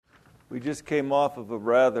We just came off of a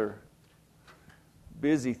rather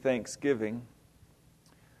busy Thanksgiving.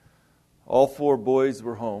 All 4 boys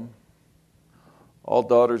were home, all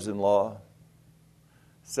daughters-in-law,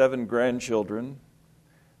 7 grandchildren,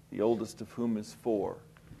 the oldest of whom is 4.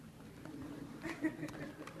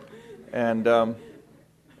 And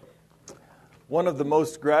one of the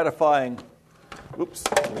most gratifying,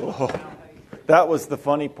 that was the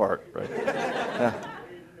funny part, right? Yeah.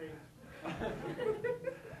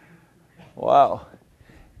 Wow.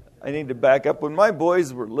 I need to back up. When my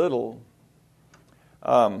boys were little,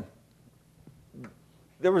 there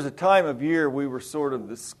was a time of year we were sort of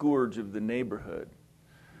the scourge of the neighborhood.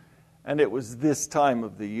 And it was this time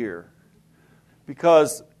of the year.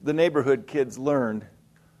 Because the neighborhood kids learned,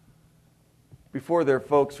 before their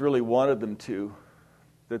folks really wanted them to,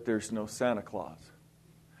 that there's no Santa Claus.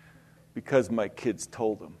 Because my kids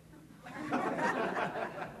told them.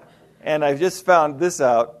 And I've just found this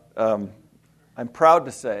out. I'm proud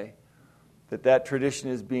to say that tradition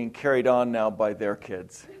is being carried on now by their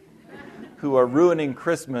kids, who are ruining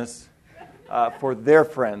Christmas for their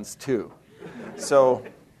friends too. So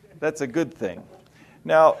that's a good thing.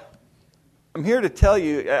 Now, I'm here to tell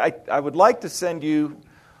you, I would like to send you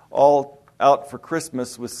all out for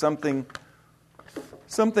Christmas with something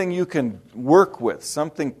you can work with,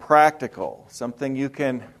 something practical, something you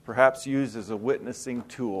can perhaps use as a witnessing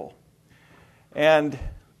tool. And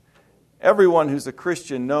everyone who's a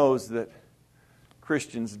Christian knows that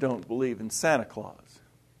Christians don't believe in Santa Claus.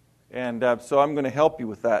 And so I'm going to help you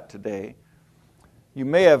with that today. You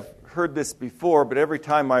may have heard this before, but every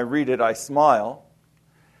time I read it, I smile.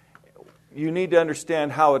 You need to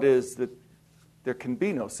understand how it is that there can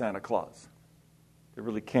be no Santa Claus. There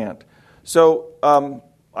really can't. So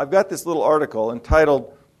I've got this little article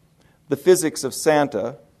entitled "The Physics of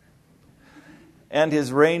Santa and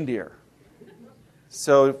His Reindeer."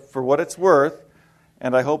 So for what it's worth,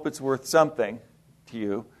 and I hope it's worth something to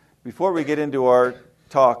you, before we get into our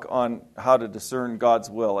talk on how to discern God's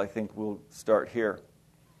will, I think we'll start here.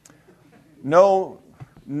 No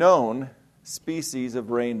known species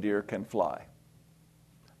of reindeer can fly.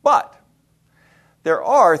 But there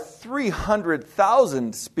are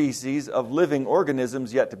 300,000 species of living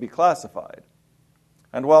organisms yet to be classified.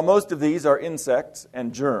 And while most of these are insects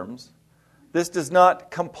and germs, this does not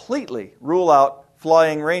completely rule out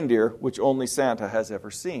flying reindeer, which only Santa has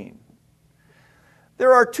ever seen.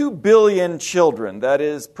 There are 2 billion children, that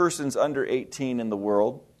is, persons under 18 in the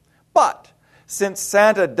world. But since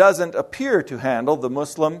Santa doesn't appear to handle the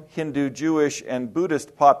Muslim, Hindu, Jewish, and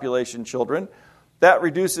Buddhist population children, that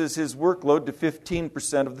reduces his workload to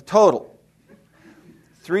 15% of the total.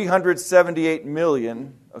 378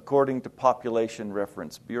 million, according to Population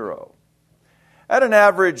Reference Bureau. At an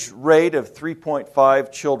average rate of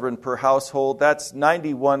 3.5 children per household, that's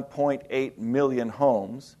 91.8 million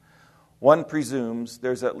homes. One presumes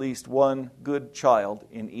there's at least one good child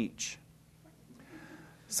in each.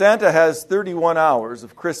 Santa has 31 hours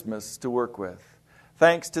of Christmas to work with,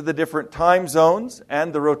 thanks to the different time zones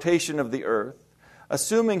and the rotation of the earth,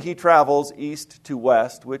 assuming he travels east to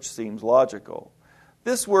west, which seems logical.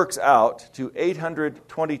 This works out to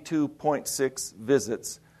 822.6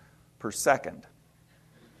 visits per second.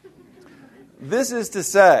 This is to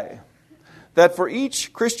say that for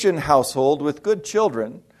each Christian household with good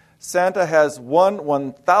children, Santa has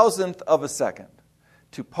 1/1000th of a second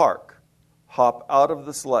to park, hop out of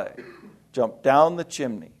the sleigh, jump down the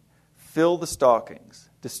chimney, fill the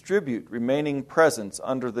stockings, distribute remaining presents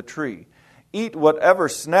under the tree, eat whatever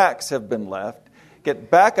snacks have been left,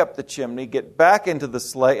 get back up the chimney, get back into the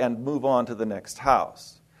sleigh, and move on to the next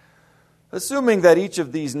house. Assuming that each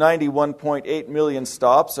of these 91.8 million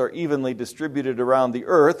stops are evenly distributed around the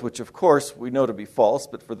earth, which of course we know to be false,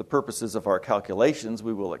 but for the purposes of our calculations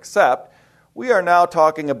we will accept, we are now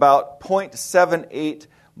talking about 0.78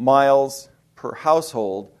 miles per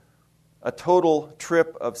household, a total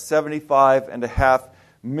trip of 75.5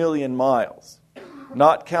 million miles,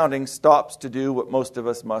 not counting stops to do what most of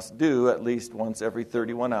us must do at least once every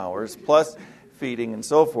 31 hours, plus feeding and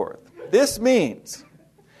so forth. This means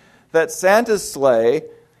that Santa's sleigh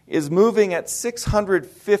is moving at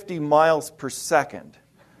 650 miles per second,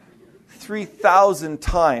 3,000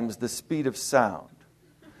 times the speed of sound.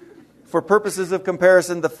 For purposes of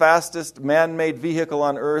comparison, the fastest man-made vehicle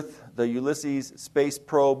on Earth, the Ulysses space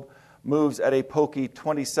probe, moves at a pokey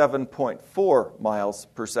 27.4 miles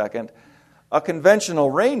per second. A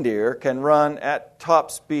conventional reindeer can run at top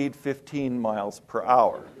speed 15 miles per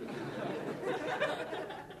hour.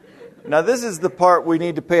 Now, this is the part we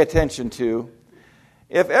need to pay attention to.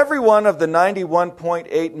 If every one of the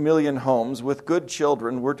 91.8 million homes with good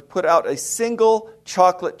children were to put out a single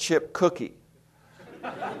chocolate chip cookie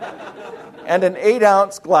and an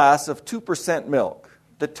 8-ounce glass of 2% milk,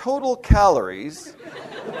 the total calories,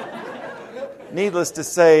 needless to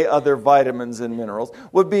say other vitamins and minerals,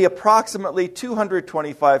 would be approximately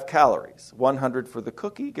 225 calories, 100 for the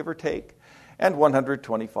cookie, give or take, and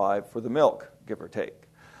 125 for the milk, give or take.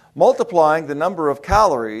 Multiplying the number of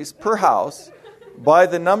calories per house by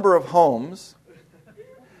the number of homes,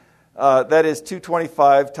 that is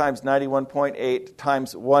 225 times 91.8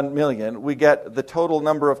 times 1 million, we get the total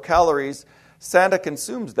number of calories Santa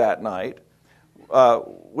consumes that night,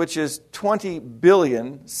 which is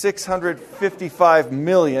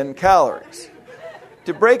 20,655,000,000 calories.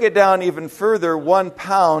 To break it down even further, 1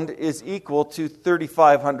 pound is equal to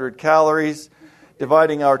 3,500 calories.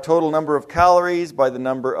 Dividing our total number of calories by the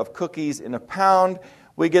number of cookies in a pound,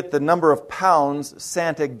 we get the number of pounds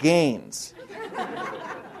Santa gains,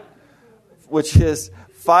 which is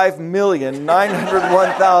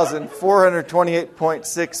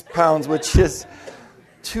 5,901,428.6 pounds, which is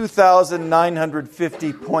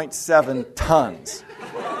 2,950.7 tons.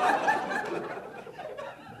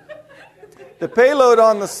 The payload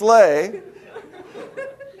on the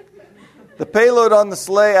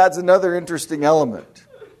sleigh adds another interesting element.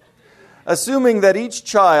 Assuming that each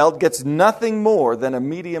child gets nothing more than a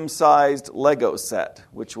medium-sized Lego set,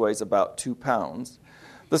 which weighs about 2 pounds,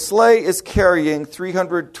 the sleigh is carrying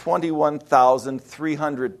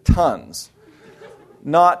 321,300 tons,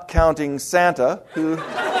 not counting Santa, who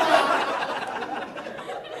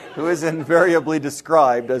is invariably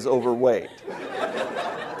described as overweight.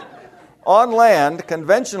 On land,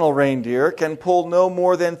 conventional reindeer can pull no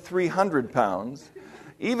more than 300 pounds.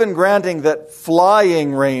 Even granting that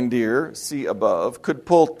flying reindeer, see above, could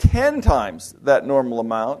pull 10 times that normal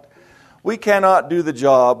amount, we cannot do the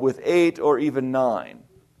job with 8 or even 9.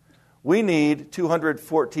 We need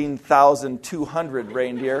 214,200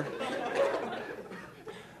 reindeer.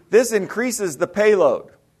 This increases the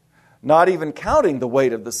payload, not even counting the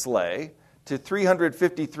weight of the sleigh, to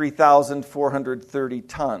 353,430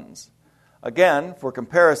 tons. Again, for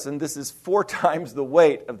comparison, this is 4 times the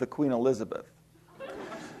weight of the Queen Elizabeth.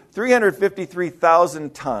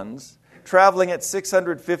 353,000 tons, traveling at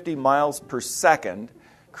 650 miles per second,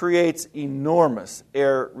 creates enormous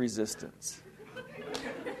air resistance.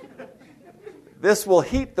 This will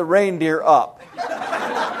heat the reindeer up.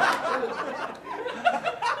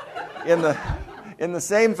 In the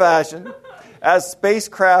same fashion as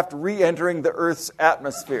spacecraft re-entering the Earth's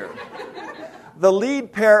atmosphere. The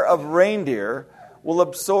lead pair of reindeer will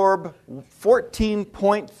absorb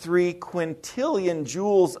 14.3 quintillion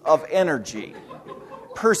joules of energy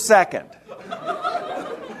per second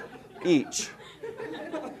each.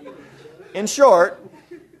 In short,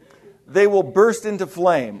 they will burst into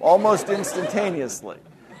flame almost instantaneously,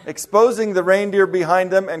 exposing the reindeer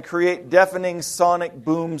behind them and create deafening sonic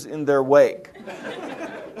booms in their wake.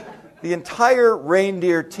 The entire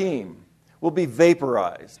reindeer team will be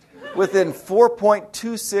vaporized within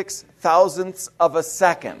 4.26 thousandths of a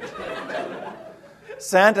second.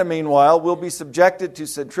 Santa, meanwhile, will be subjected to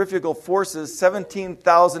centrifugal forces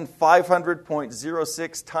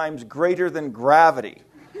 17,500.06 times greater than gravity.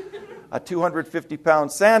 A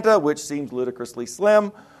 250-pound Santa, which seems ludicrously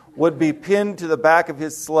slim, would be pinned to the back of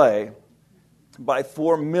his sleigh by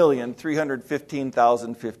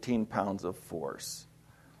 4,315,015 pounds of force.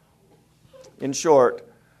 In short,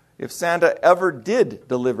 if Santa ever did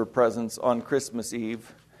deliver presents on Christmas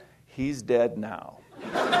Eve, he's dead now.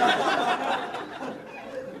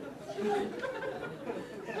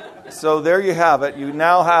 So there you have it. You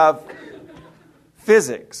now have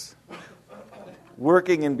physics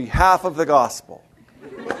working in behalf of the gospel,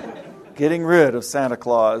 getting rid of Santa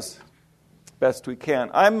Claus best we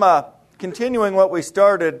can. I'm continuing what we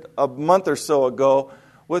started a month or so ago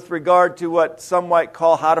with regard to what some might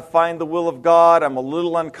call how to find the will of God. I'm a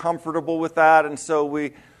little uncomfortable with that, and so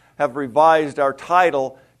we have revised our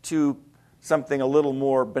title to something a little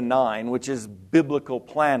more benign, which is biblical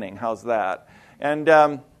planning. How's that? And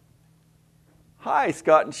hi,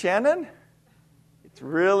 Scott and Shannon. It's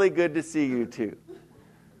really good to see you two.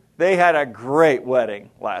 They had a great wedding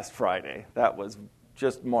last Friday. That was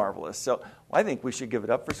just marvelous. So I think we should give it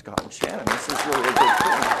up for Scott and Shannon. This is really a good thing.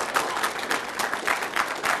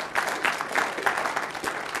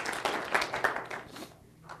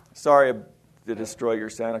 Sorry to destroy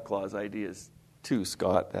your Santa Claus ideas too,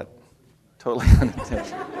 Scott. That totally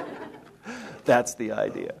unintentional. That's the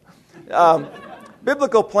idea.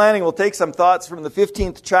 Biblical planning will take some thoughts from the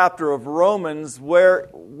 15th chapter of Romans,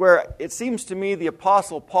 where it seems to me the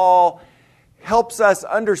Apostle Paul helps us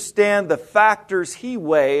understand the factors he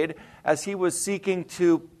weighed as he was seeking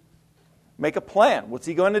to make a plan. What's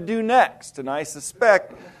he going to do next? And I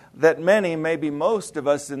suspect that many, maybe most of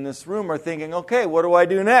us in this room are thinking, okay, what do I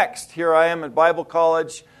do next? Here I am at Bible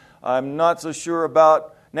college. I'm not so sure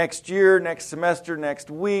about next year, next semester, next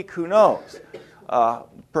week. Who knows?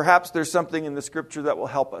 Perhaps there's something in the Scripture that will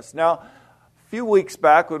help us. Now, a few weeks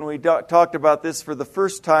back when we talked about this for the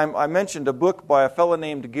first time, I mentioned a book by a fellow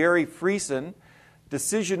named Gary Friesen,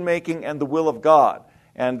 Decision Making and the Will of God.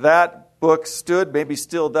 And that book stood, maybe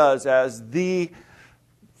still does, as the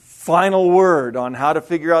final word on how to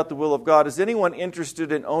figure out the will of God. Is anyone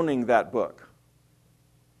interested in owning that book?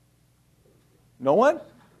 No one?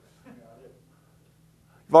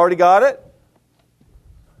 You've already got it?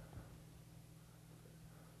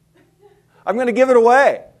 I'm going to give it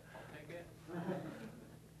away.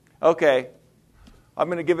 Okay. I'm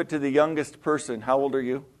going to give it to the youngest person. How old are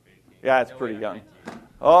you? Yeah, it's pretty young.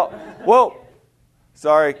 Oh, whoa.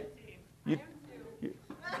 Sorry. You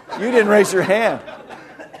didn't raise your hand.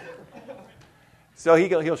 So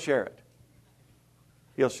he'll share it.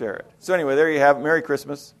 He'll share it. So anyway, there you have it. Merry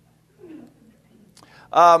Christmas.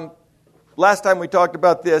 Last time we talked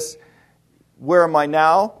about this, where am I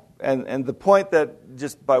now? And the point that,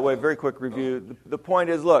 just by way of very quick review, the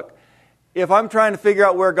point is, look, if I'm trying to figure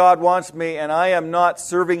out where God wants me and I am not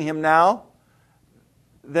serving Him now,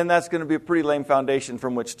 then that's going to be a pretty lame foundation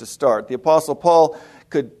from which to start. The Apostle Paul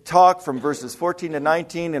could talk from verses 14 to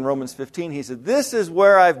 19 in Romans 15. He said, this is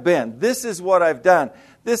where I've been. This is what I've done.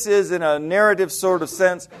 This is, in a narrative sort of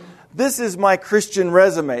sense, this is my Christian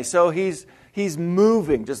resume. So he's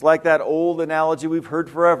moving, just like that old analogy we've heard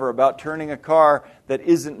forever about turning a car that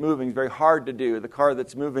isn't moving. It's very hard to do. The car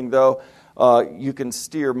that's moving, though, you can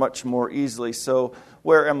steer much more easily. So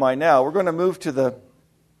where am I now? We're going to move to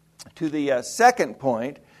the second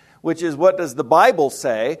point, which is, what does the Bible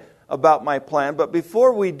say about my plan? But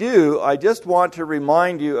before we do, I just want to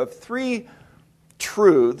remind you of three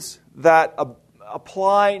truths that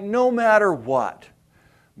apply no matter what.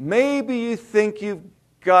 Maybe you think you've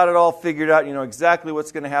got it all figured out, you know exactly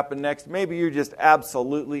what's going to happen next. Maybe you're just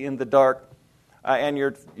absolutely in the dark and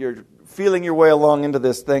you're feeling your way along into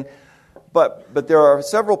this thing. But there are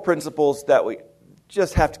several principles that we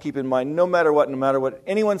just have to keep in mind, no matter what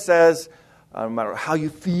anyone says, no matter how you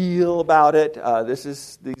feel about it.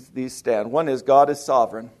 These stand. One is, God is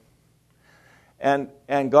sovereign, and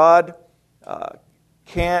God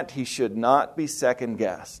he should not be second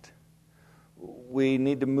guessed. We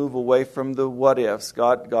need to move away from the what ifs.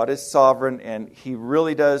 God is sovereign, and He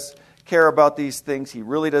really does care about these things. He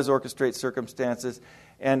really does orchestrate circumstances,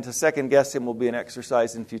 and to second guess Him will be an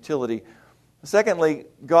exercise in futility. Secondly,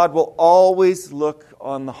 God will always look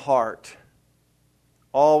on the heart.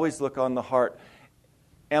 Always look on the heart.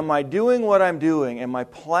 Am I doing what I'm doing? Am I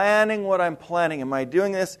planning what I'm planning? Am I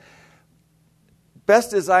doing this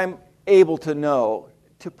best as I'm able to know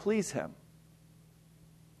to please Him?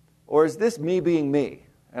 Or is this me being me?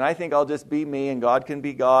 And I think I'll just be me and God can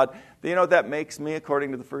be God. You know what that makes me,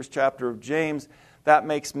 according to the first chapter of James? That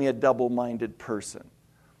makes me a double-minded person.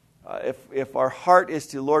 If our heart is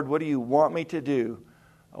to, Lord, what do you want me to do?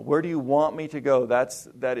 Where do you want me to go?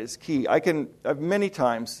 That is key. I've many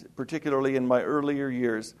times, particularly in my earlier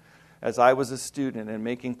years, as I was a student and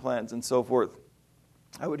making plans and so forth,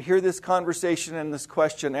 I would hear this conversation and this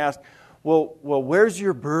question asked, well, where's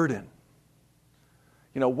your burden?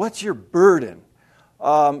 You know, what's your burden?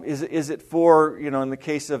 Is it for, in the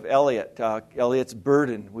case of Elliot, Elliot's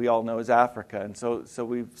burden, we all know, is Africa. And so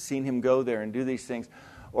we've seen him go there and do these things.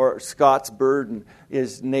 Or Scott's burden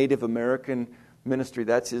is Native American ministry.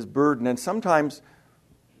 That's his burden. And sometimes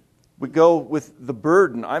we go with the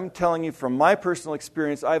burden. I'm telling you from my personal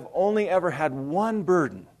experience, I've only ever had one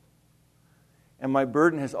burden. And my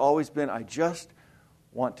burden has always been, I just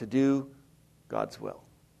want to do God's will.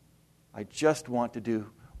 I just want to do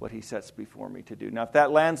what He sets before me to do. Now, if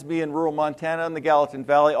that lands me in rural Montana in the Gallatin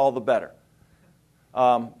Valley, all the better.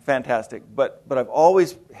 Fantastic. But I've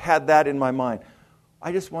always had that in my mind.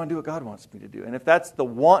 I just want to do what God wants me to do. And if that's the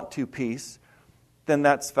want to piece, then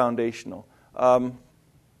that's foundational. God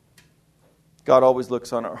always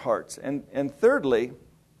looks on our hearts. And thirdly,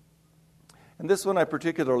 and this one I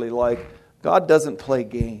particularly like, God doesn't play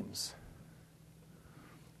games.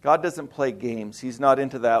 God doesn't play games. He's not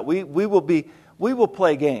into that. We will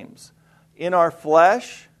play games. In our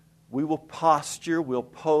flesh, we will posture, we'll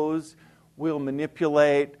pose, we'll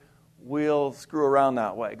manipulate, we'll screw around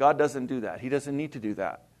that way. God doesn't do that. He doesn't need to do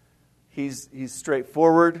that. He's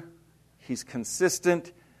straightforward. He's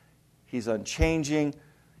consistent. He's unchanging.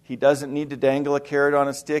 He doesn't need to dangle a carrot on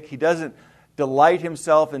a stick. He doesn't delight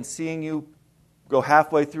Himself in seeing you go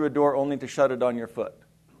halfway through a door only to shut it on your foot.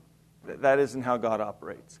 That isn't how God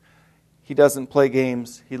operates. He doesn't play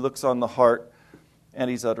games. He looks on the heart, and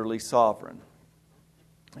He's utterly sovereign.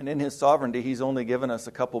 And in His sovereignty, He's only given us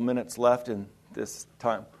a couple minutes left in this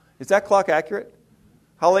time. Is that clock accurate?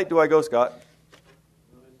 How late do I go, Scott?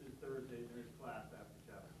 Well, this is Thursday. There's class after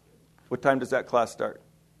chapter 6. What time does that class start?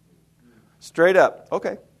 Straight up.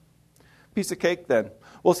 Okay. Piece of cake then.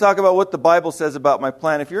 We'll talk about what the Bible says about my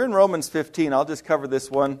plan. If you're in Romans 15, I'll just cover this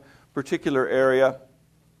one particular area,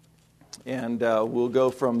 and we'll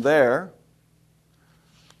go from there.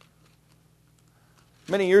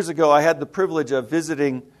 Many years ago, I had the privilege of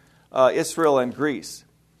visiting Israel and Greece,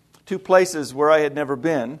 two places where I had never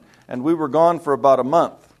been, and we were gone for about a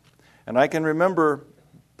month. And I can remember,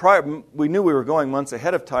 we knew we were going months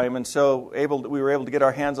ahead of time, and so we were able to get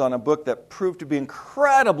our hands on a book that proved to be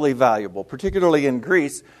incredibly valuable, particularly in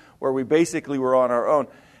Greece, where we basically were on our own.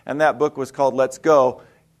 And that book was called Let's Go,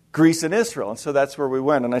 Greece and Israel. And so that's where we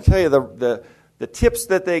went. And I tell you, the tips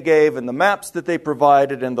that they gave and the maps that they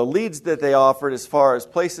provided and the leads that they offered as far as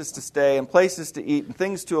places to stay and places to eat and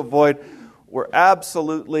things to avoid were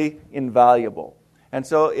absolutely invaluable. And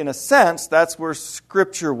so, in a sense, that's where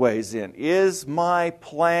Scripture weighs in. Is my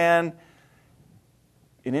plan,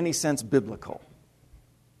 in any sense, biblical?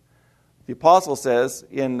 The apostle says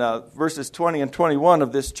in verses 20 and 21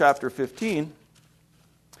 of this chapter 15,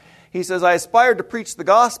 he says, I aspired to preach the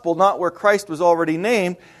gospel not where Christ was already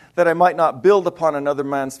named, that I might not build upon another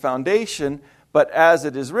man's foundation, but as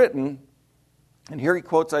it is written, and here he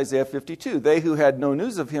quotes Isaiah 52, they who had no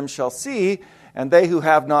news of him shall see, and they who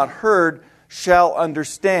have not heard shall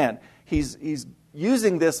understand. He's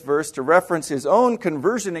using this verse to reference his own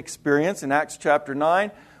conversion experience in Acts chapter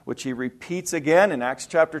 9, which he repeats again in Acts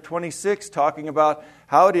chapter 26, talking about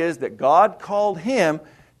how it is that God called him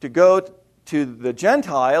to go to the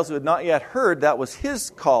Gentiles who had not yet heard. That was his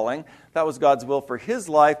calling. That was God's will for his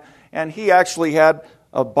life. And he actually had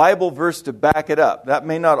a Bible verse to back it up. That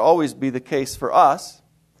may not always be the case for us.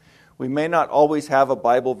 We may not always have a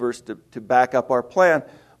Bible verse to back up our plan.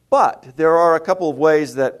 But there are a couple of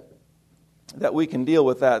ways that we can deal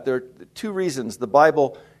with that. There are two reasons the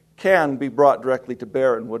Bible can be brought directly to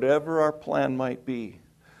bear in whatever our plan might be.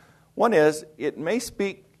 One is, it may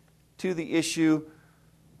speak to the issue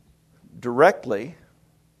directly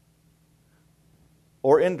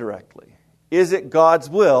or indirectly. Is it God's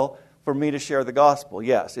will for me to share the gospel?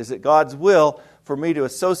 Yes. Is it God's will for me to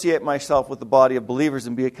associate myself with the body of believers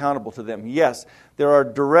and be accountable to them? Yes. There are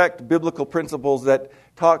direct biblical principles that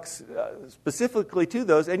talk specifically to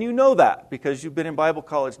those, and you know that because you've been in Bible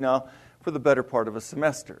college now for the better part of a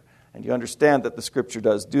semester, and you understand that the Scripture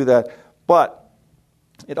does do that. But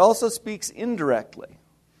it also speaks indirectly,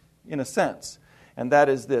 in a sense, and that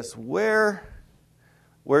is this: where's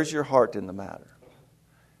your heart in the matter?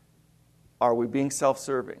 Are we being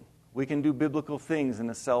self-serving? We can do biblical things in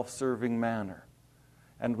a self-serving manner,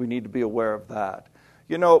 and we need to be aware of that.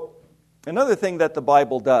 You know, another thing that the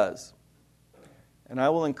Bible does, and I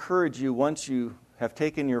will encourage you, once you have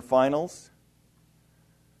taken your finals,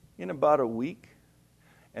 in about a week,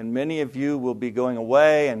 and many of you will be going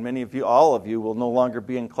away, and many of you, all of you, will no longer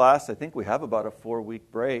be in class. I think we have about a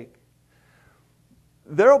 4-week break.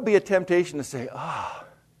 There will be a temptation to say,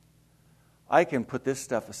 I can put this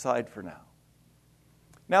stuff aside for now.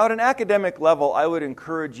 Now, at an academic level, I would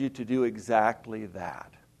encourage you to do exactly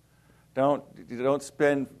that. Don't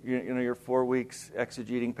spend your 4 weeks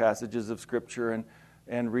exegeting passages of Scripture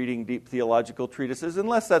and reading deep theological treatises,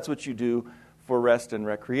 unless that's what you do for rest and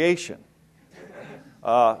recreation.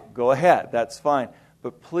 Go ahead, that's fine.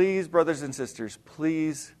 But please, brothers and sisters,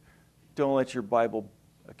 please don't let your Bible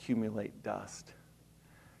accumulate dust.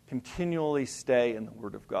 Continually stay in the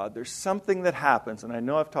Word of God. There's something that happens, and I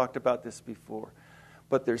know I've talked about this before,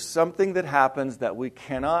 but there's something that happens that we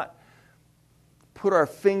cannot put our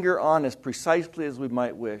finger on as precisely as we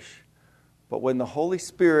might wish. But when the Holy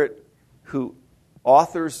Spirit, who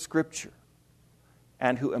authors Scripture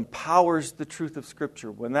and who empowers the truth of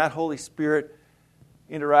Scripture, when that Holy Spirit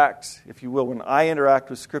interacts, if you will, when I interact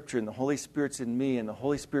with Scripture and the Holy Spirit's in me and the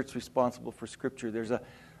Holy Spirit's responsible for Scripture, there's a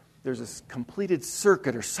completed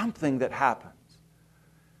circuit or something that happens.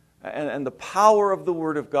 And the power of the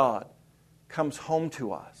Word of God comes home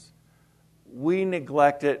to us. We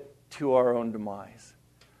neglect it to our own demise.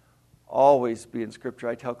 Always be in Scripture.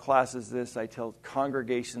 I tell classes this. I tell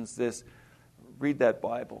congregations this. Read that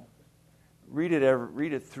Bible. Read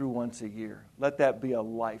it through once a year. Let that be a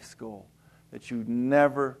life's goal, that you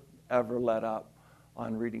never, ever let up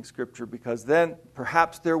on reading Scripture, because then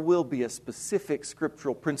perhaps there will be a specific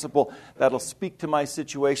scriptural principle that'll speak to my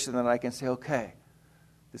situation, and I can say, okay,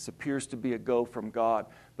 This appears to be a go from God.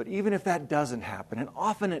 But even if that doesn't happen, and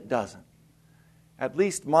often it doesn't, at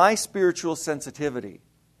least my spiritual sensitivity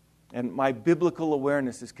and my biblical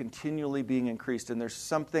awareness is continually being increased. And there's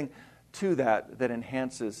something to that that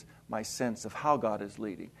enhances my sense of how God is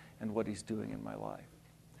leading and what He's doing in my life.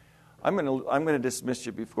 I'm going to dismiss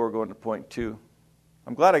you before going to point 2.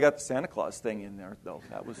 I'm glad I got the Santa Claus thing in there, though.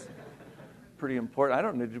 That was pretty important. I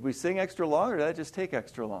don't know, did we sing extra long or did I just take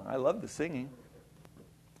extra long? I love the singing.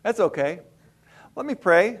 That's okay. Let me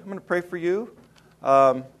pray. I'm going to pray for you.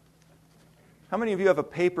 How many of you have a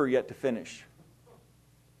paper yet to finish?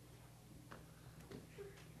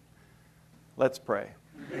 Let's pray.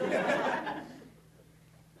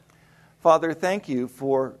 Father, thank you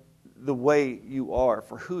for the way you are,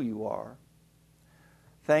 for who you are.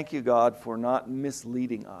 Thank you, God, for not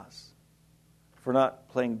misleading us, for not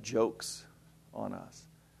playing jokes on us,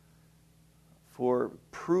 for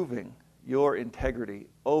proving your integrity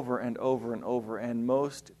over and over and over, and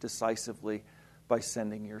most decisively by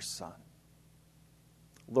sending your Son.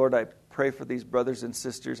 Lord, I pray for these brothers and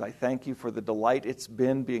sisters. I thank you for the delight it's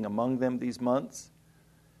been being among them these months.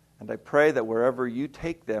 And I pray that wherever you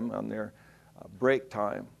take them on their break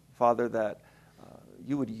time, Father, that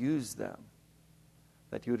you would use them,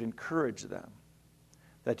 that you would encourage them,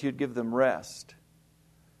 that you'd give them rest,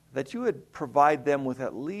 that you would provide them with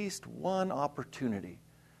at least one opportunity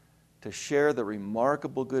to share the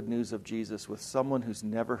remarkable good news of Jesus with someone who's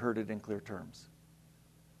never heard it in clear terms.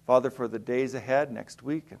 Father, for the days ahead, next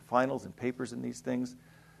week, and finals and papers and these things,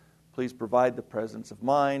 please provide the presence of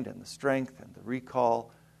mind and the strength and the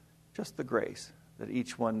recall, just the grace that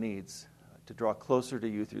each one needs to draw closer to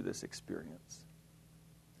you through this experience.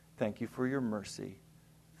 Thank you for your mercy.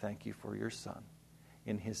 Thank you for your Son.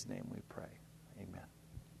 In His name we pray. Amen.